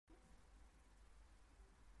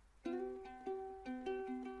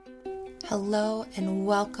Hello and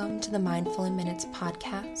welcome to the Mindful in Minutes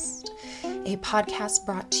podcast, a podcast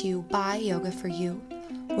brought to you by Yoga for You,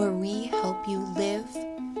 where we help you live,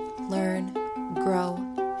 learn, grow,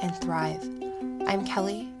 and thrive. I'm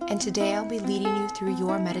Kelly, and today I'll be leading you through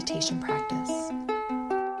your meditation practice.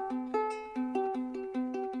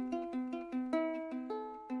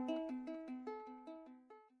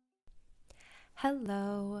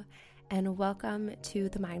 Hello, and welcome to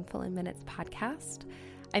the Mindful in Minutes podcast.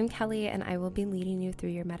 I'm Kelly, and I will be leading you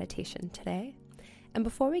through your meditation today. And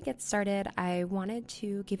before we get started, I wanted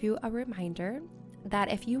to give you a reminder that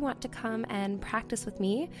if you want to come and practice with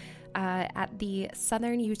me at the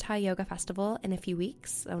Southern Utah Yoga Festival in a few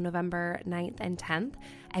weeks, so November 9th and 10th,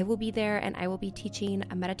 I will be there and I will be teaching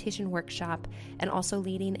a meditation workshop and also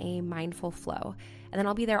leading a mindful flow. And then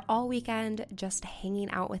I'll be there all weekend just hanging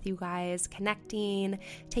out with you guys, connecting,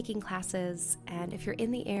 taking classes. And if you're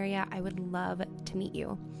in the area, I would love to meet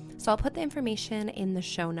you. So I'll put the information in the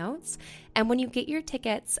show notes. And when you get your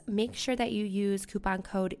tickets, make sure that you use coupon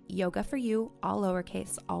code YOGA4YOU, all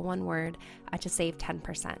lowercase, all one word, to save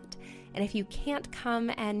 10%. And if you can't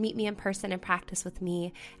come and meet me in person and practice with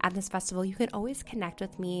me at this festival, you can always connect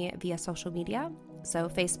with me via social media. So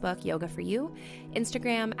Facebook, Yoga for You,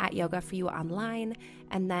 Instagram at Yoga for You Online,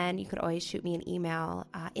 and then you could always shoot me an email,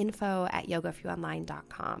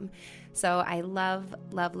 info@yogaforyouonline.com. So I love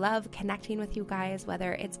connecting with you guys,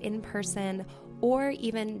 whether it's in person or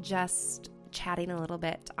even just chatting a little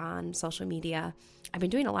bit on social media. I've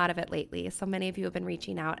been doing a lot of it lately. So many of you have been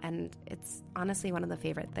reaching out, and it's honestly one of the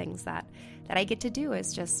favorite things that I get to do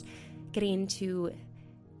is just getting to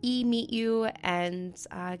meet you and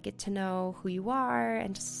get to know who you are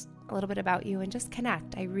and just a little bit about you and just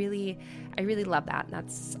connect. I really love that. And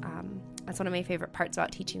that's one of my favorite parts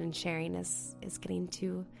about teaching and sharing is getting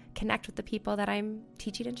to connect with the people that I'm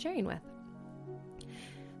teaching and sharing with.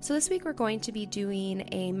 So this week we're going to be doing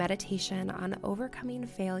a meditation on overcoming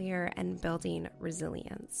failure and building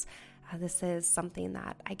resilience. This is something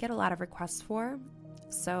that I get a lot of requests for.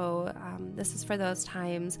 So this is for those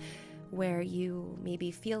times where you maybe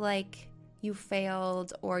feel like you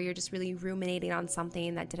failed, or you're just really ruminating on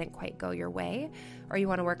something that didn't quite go your way, or you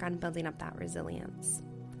want to work on building up that resilience.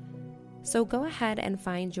 So go ahead and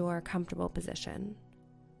find your comfortable position.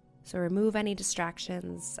 So remove any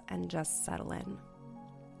distractions and just settle in.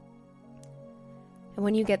 And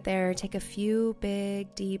when you get there, take a few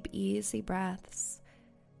big, deep, easy breaths,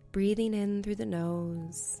 breathing in through the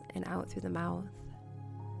nose and out through the mouth.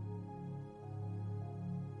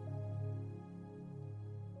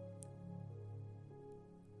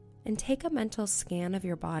 And take a mental scan of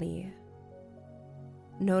your body.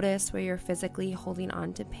 Notice where you're physically holding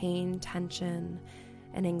on to pain, tension,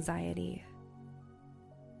 and anxiety.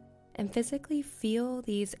 And physically feel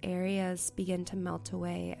these areas begin to melt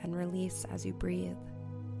away and release as you breathe.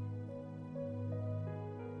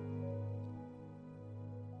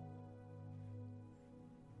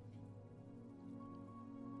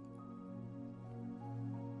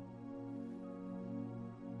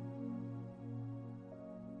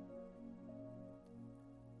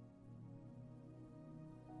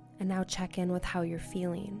 And now check in with how you're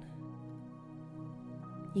feeling.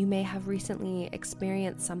 You may have recently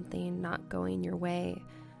experienced something not going your way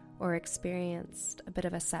or experienced a bit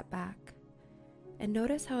of a setback. And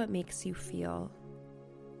notice how it makes you feel.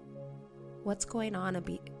 What's going on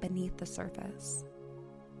beneath the surface?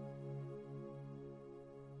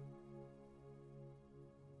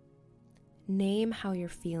 Name how you're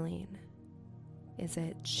feeling. Is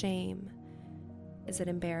it shame? Is it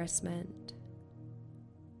embarrassment?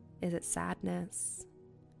 Is it sadness?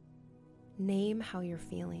 Name how you're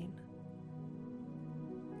feeling.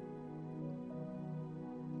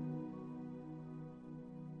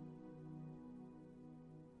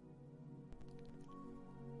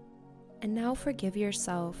 And now forgive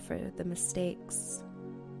yourself for the mistakes,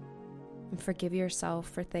 and forgive yourself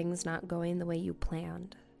for things not going the way you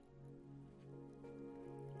planned.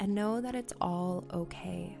 And know that it's all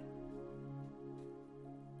okay.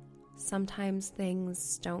 Sometimes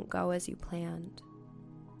things don't go as you planned,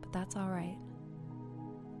 but that's all right.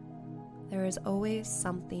 There is always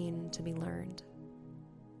something to be learned.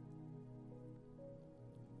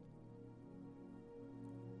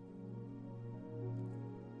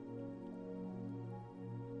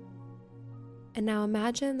 And now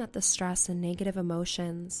imagine that the stress and negative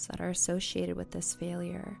emotions that are associated with this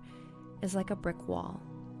failure is like a brick wall.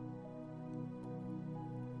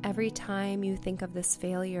 Every time you think of this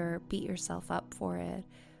failure, beat yourself up for it,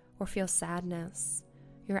 or feel sadness,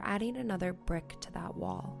 you're adding another brick to that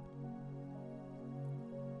wall.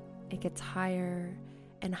 It gets higher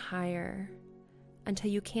and higher until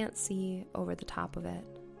you can't see over the top of it.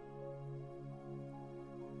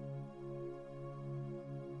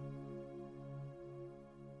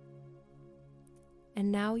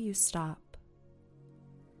 And now you stop.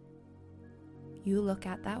 You look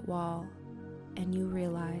at that wall and you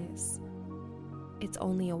realize it's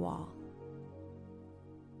only a wall.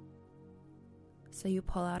 So you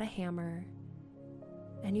pull out a hammer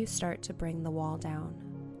and you start to bring the wall down.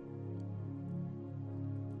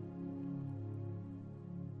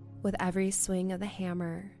 With every swing of the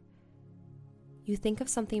hammer, you think of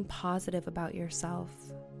something positive about yourself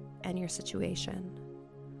and your situation.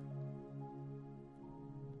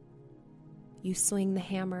 You swing the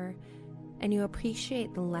hammer and you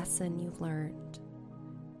appreciate the lesson you've learned,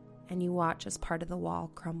 and you watch as part of the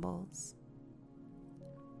wall crumbles.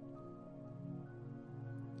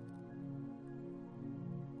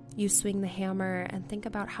 You swing the hammer and think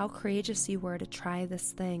about how courageous you were to try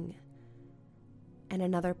this thing, and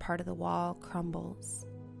another part of the wall crumbles.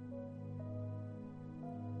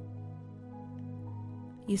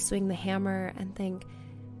 You swing the hammer and think,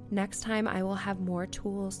 next time I will have more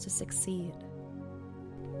tools to succeed.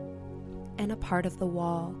 And a part of the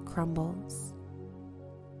wall crumbles.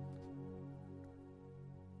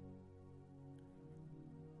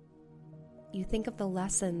 You think of the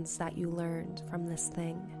lessons that you learned from this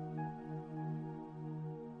thing,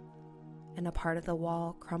 and a part of the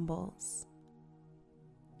wall crumbles.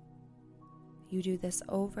 You do this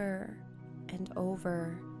over and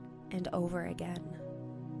over and over again,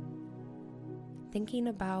 thinking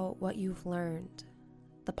about what you've learned,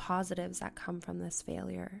 the positives that come from this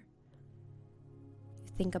failure.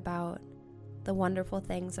 You think about the wonderful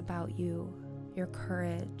things about you, your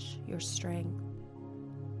courage, your strength,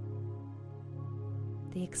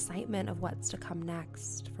 the excitement of what's to come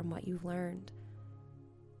next from what you've learned.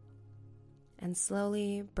 And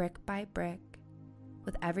slowly, brick by brick,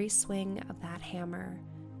 with every swing of that hammer,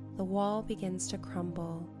 the wall begins to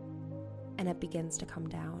crumble and it begins to come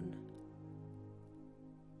down.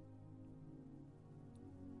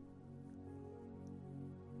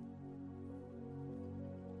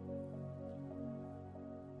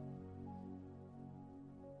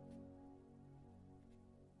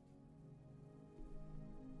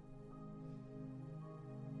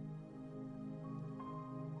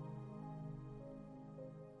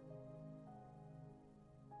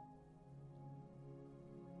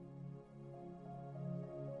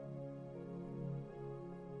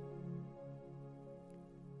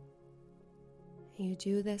 You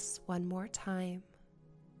do this one more time.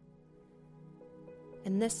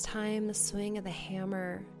 And this time, the swing of the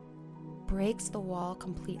hammer breaks the wall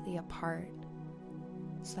completely apart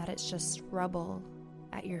so that it's just rubble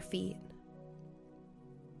at your feet.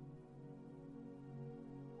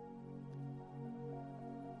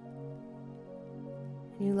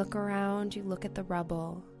 And you look around, you look at the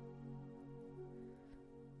rubble,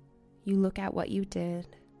 you look at what you did,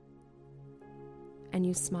 and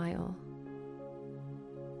you smile.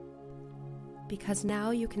 Because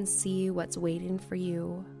now you can see what's waiting for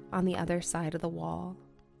you on the other side of the wall.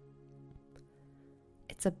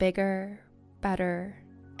 It's a bigger, better,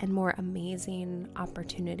 and more amazing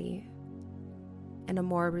opportunity, and a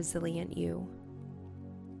more resilient you.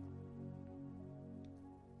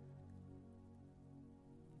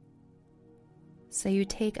 So you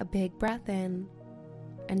take a big breath in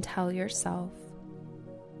and tell yourself,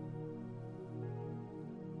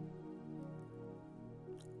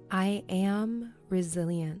 I am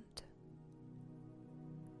resilient.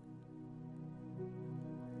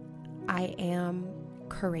 I am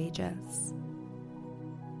courageous.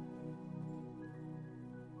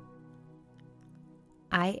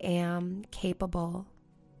 I am capable.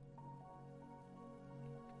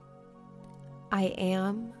 I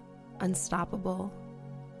am unstoppable.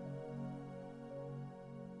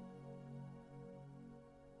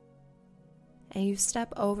 And you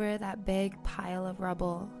step over that big pile of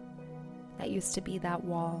rubble that used to be that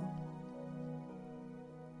wall.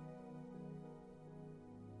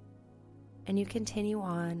 And you continue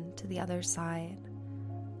on to the other side,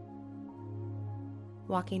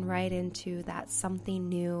 walking right into that something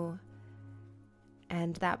new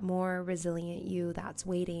and that more resilient you that's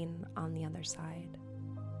waiting on the other side.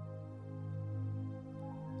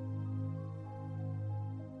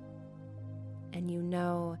 And you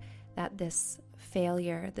know that this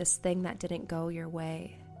failure, this thing that didn't go your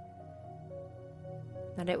way,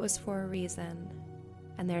 that it was for a reason,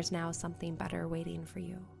 and there's now something better waiting for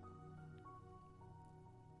you.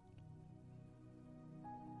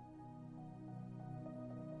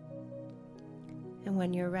 And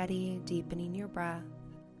when you're ready, deepening your breath,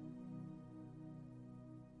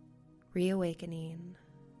 reawakening,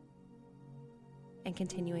 and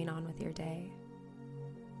continuing on with your day.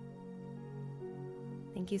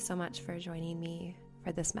 Thank you so much for joining me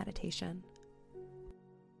for this meditation.